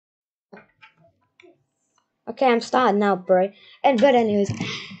Okay, I'm starting now, bro. But anyways,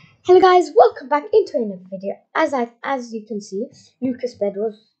 hello guys, welcome back into another video. As you can see, Lucas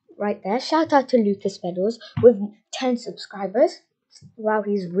Bedwars right there. Shout out to Lucas Bedwars with 10 subscribers. Wow,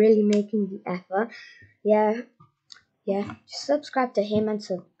 he's really making the effort. Yeah. Just subscribe to him and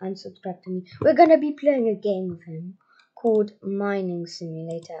subscribe to me. We're gonna be playing a game with him called Mining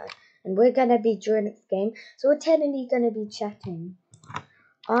Simulator, and we're gonna be joining the game. So we're technically gonna be chatting.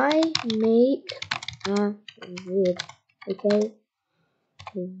 I make a vid, okay,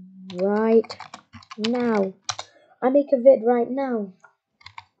 right now. I make a vid right now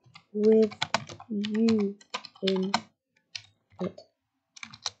with you in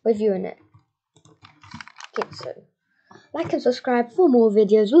it. Okay, so like and subscribe for more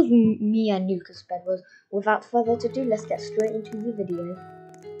videos with me and Lucas Bedwars. Without further ado, let's get straight into the video.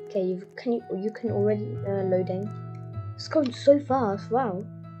 Okay, you can already loading. It's going so fast. Wow.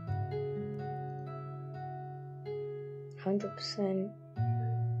 100%.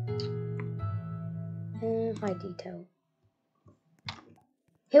 High detail.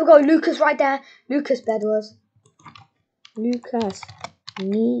 Here we go, Lucas right there. Lucas Bedwars. Lucas,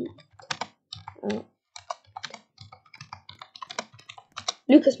 meet.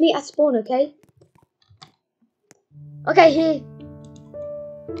 Lucas, meet at spawn, okay? Okay, here.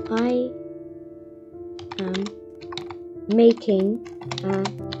 I am making a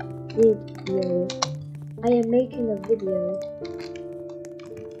video. I am making a video.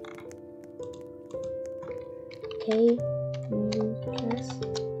 Okay, Lucas.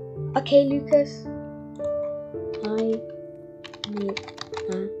 Okay, Lucas. I make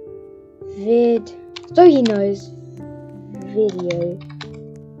a vid. So he knows video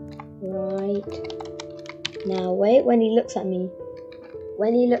right now. Wait, when he looks at me.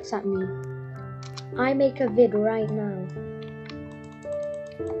 When he looks at me. I make a vid right now.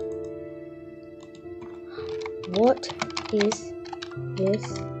 What is this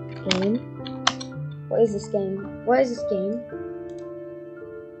game? What is this game? What is this game?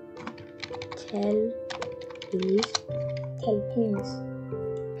 Tell please. Tell please.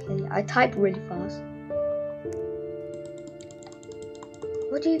 Okay, I type really fast.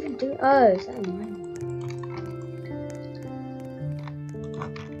 What do you even do? Oh, is that mine?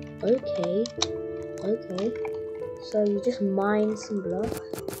 Okay. Okay. So you just mine some blocks.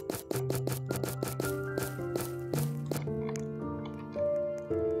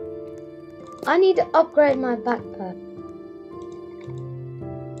 I need to upgrade my backpack.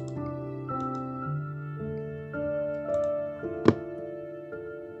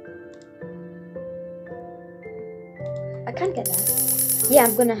 I can't get that. Yeah,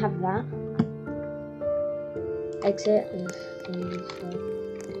 I'm gonna have that. Exit.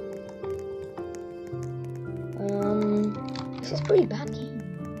 This is pretty bad game.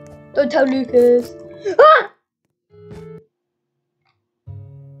 Don't tell Lucas. Ah!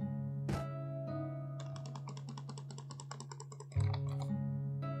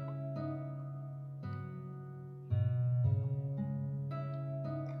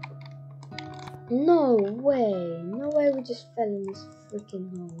 No way. No way we just fell in this freaking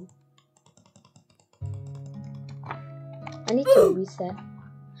hole. I need to reset.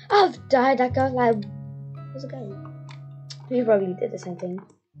 I've died. I got like... Where's it going? We probably did the same thing.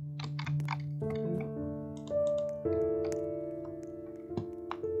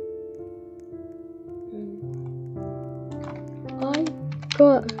 I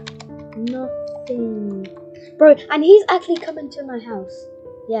got nothing. Bro, and he's actually coming to my house.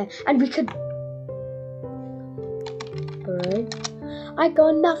 Yeah, and we could... Bro, I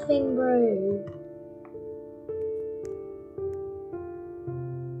got nothing, bro.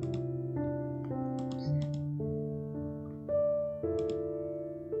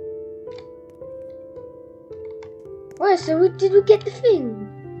 Wait, so did we get the thing?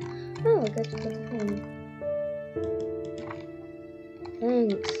 Oh, I got to get the thing.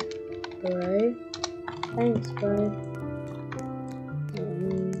 Thanks, bro. Thanks, bro.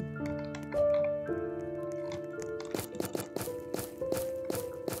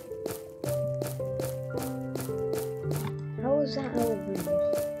 How was that our room?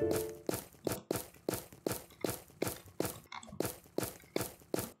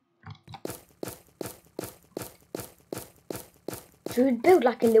 Should we build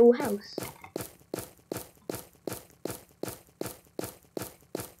like a little house?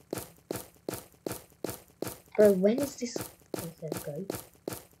 Bro, when is this? Let's go.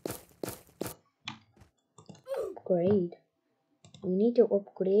 Upgrade. We need to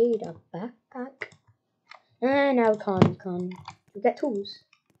upgrade our backpack. No, we can't. We get tools.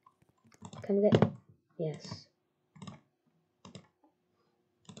 Can we get? Yes.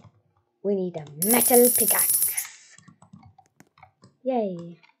 We need a metal pickaxe.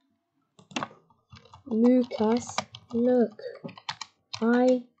 Yay. Lucas, look.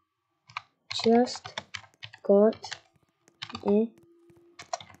 I just got a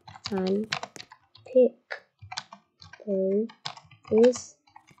tan pick. Oh, is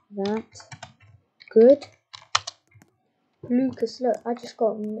that good? Lucas, look, I just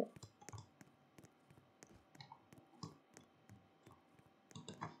got...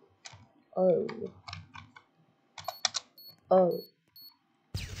 Oh. Oh.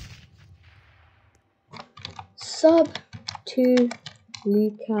 Sub to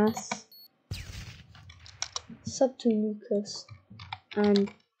Lucas. Sub to Lucas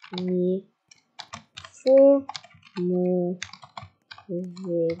and me for more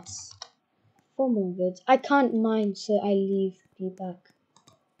vids. For more vids. I can't mind, so I leave feedback.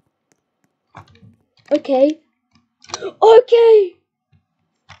 Okay. Okay.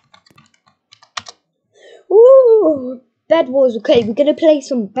 Ooh, Bed Wars. Okay, we're gonna play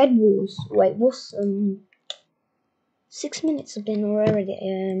some Bed Wars. Wait, what's 6 minutes have been already.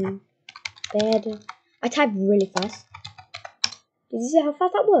 Bed. I typed really fast. Did you see how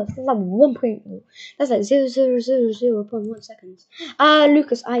fast that was? That's like 1. That's like 0.1 seconds.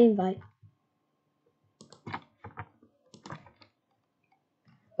 Lucas, I invite.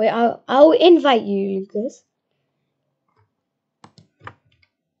 Wait, I'll invite you, Lucas.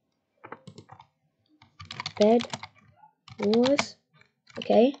 Bed Wars.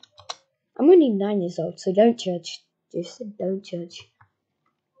 Okay. I'm only 9 years old, so don't judge. Just don't judge.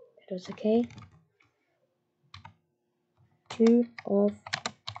 That was okay. 2 of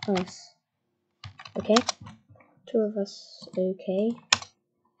us. Okay. 2 of us. Okay.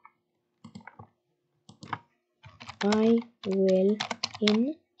 I will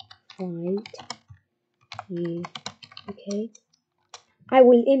invite you. Okay. I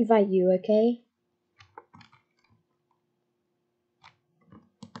will invite you. Okay.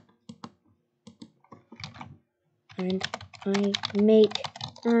 And I make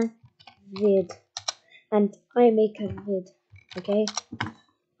a vid. Okay.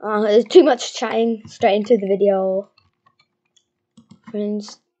 There's too much chatting. Straight into the video.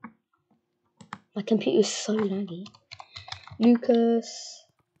 Friends. My computer is so laggy. Lucas.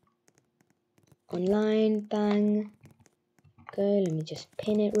 Online. Bang. Go. Let me just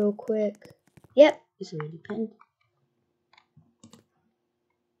pin it real quick. Yep. It's already pinned.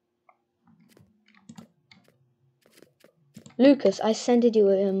 Lucas, I sent you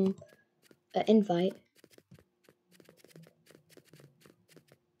an invite.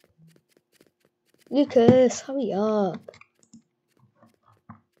 Lucas, hurry up.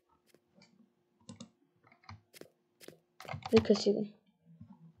 Lucas, you...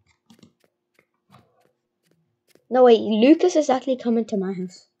 No, wait, Lucas is actually coming to my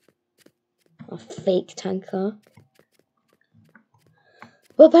house. A fake tanker.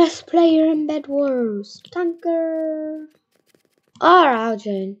 The best player in Bed Wars. Tanker. Alright, I'll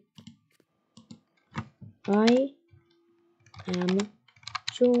join. I am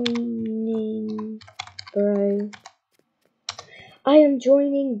joining, bro. I am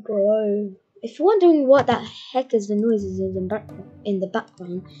joining, bro. If you're wondering what that heck is the noises in the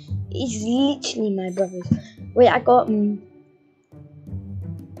background, it's literally my brothers. Wait, I got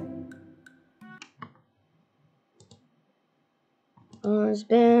it's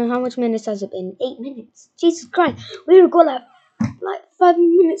been, how much minutes has it been? 8 minutes. Jesus Christ, we've got like 5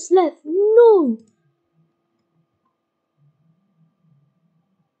 minutes left. No.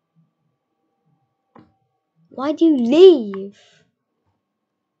 Why do you leave?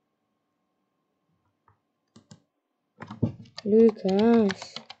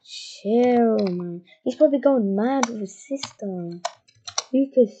 Lucas, chill, man. He's probably going mad with his sister.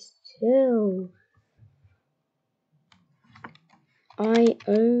 Lucas, chill. I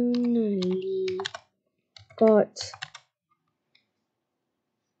only got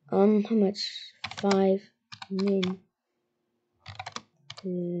how much? 5 min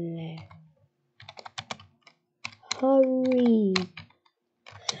left. Hurry.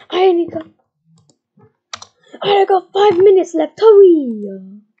 I only got 5 minutes left. Hurry.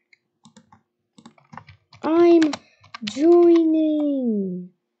 I'm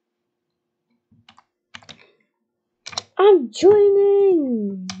joining. I'm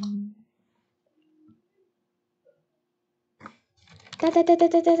joining. I don't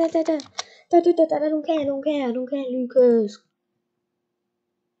care, Lucas.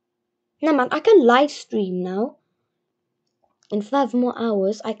 No, man, I can live stream now. In 5 more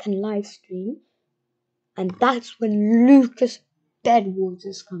hours, I can live stream. And that's when Lucas Bed Wars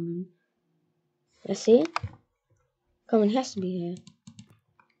is coming. Let's see. Come on, he has to be here.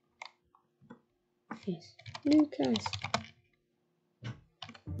 Yes, Lucas.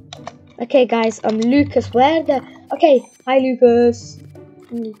 Okay, guys, Lucas, where the... Okay, hi, Lucas.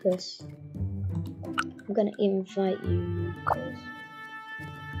 Lucas. I'm gonna invite you, Lucas.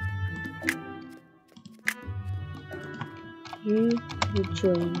 You will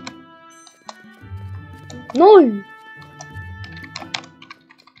join. No!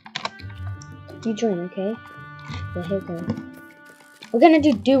 You join, okay? Yeah, here we go. We're gonna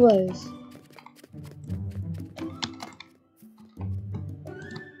do duos.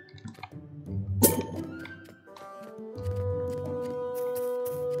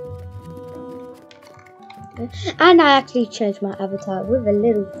 And I actually changed my avatar with a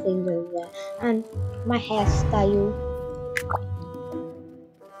little thing over there. And my hairstyle.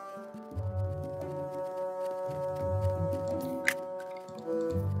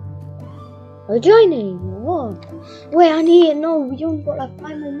 We're joining. What? Wait, I need it. No, we only got like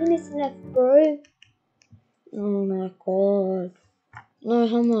 5 more minutes left, bro. Oh my god. No,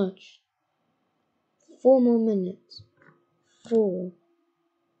 how much? 4 more minutes. 4.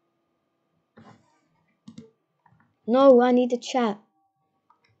 No, I need to chat.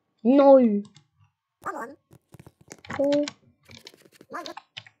 No. Come on. 4 minutes.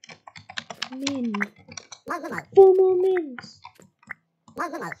 4 4 more minutes.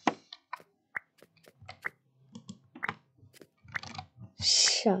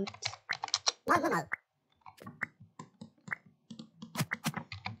 Shut.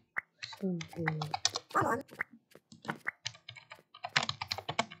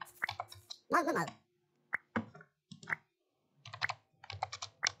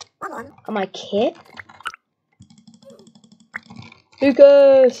 Come on. Am I kit?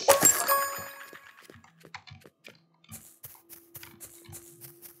 Lucas!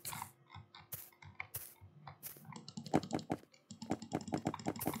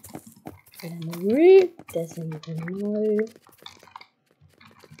 Doesn't even know.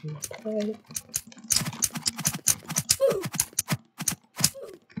 Okay.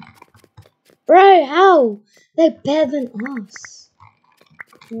 Bro, how? They're better than us.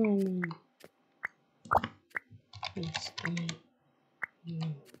 Yes,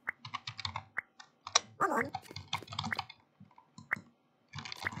 Come on.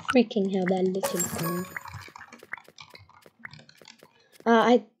 Freaking hell, that little thing.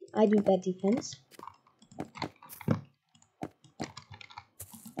 I do bad defense.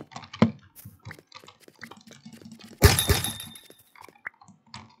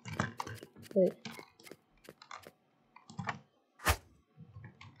 Wait.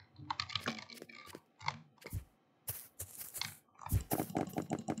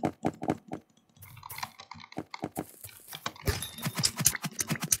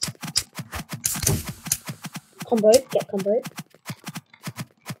 Combo, get combo.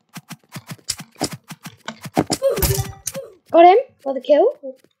 Got him, got the kill.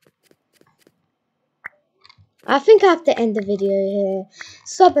 I think I have to end the video here.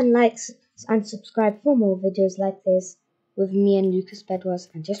 Sub and like and subscribe for more videos like this with me and Lucas Bedwas.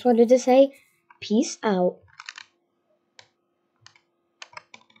 And just wanted to say, peace out.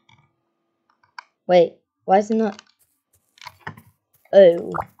 Wait, why is it not?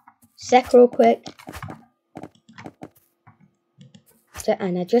 Oh, sec real quick.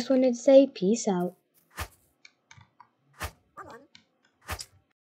 And I just wanted to say, peace out.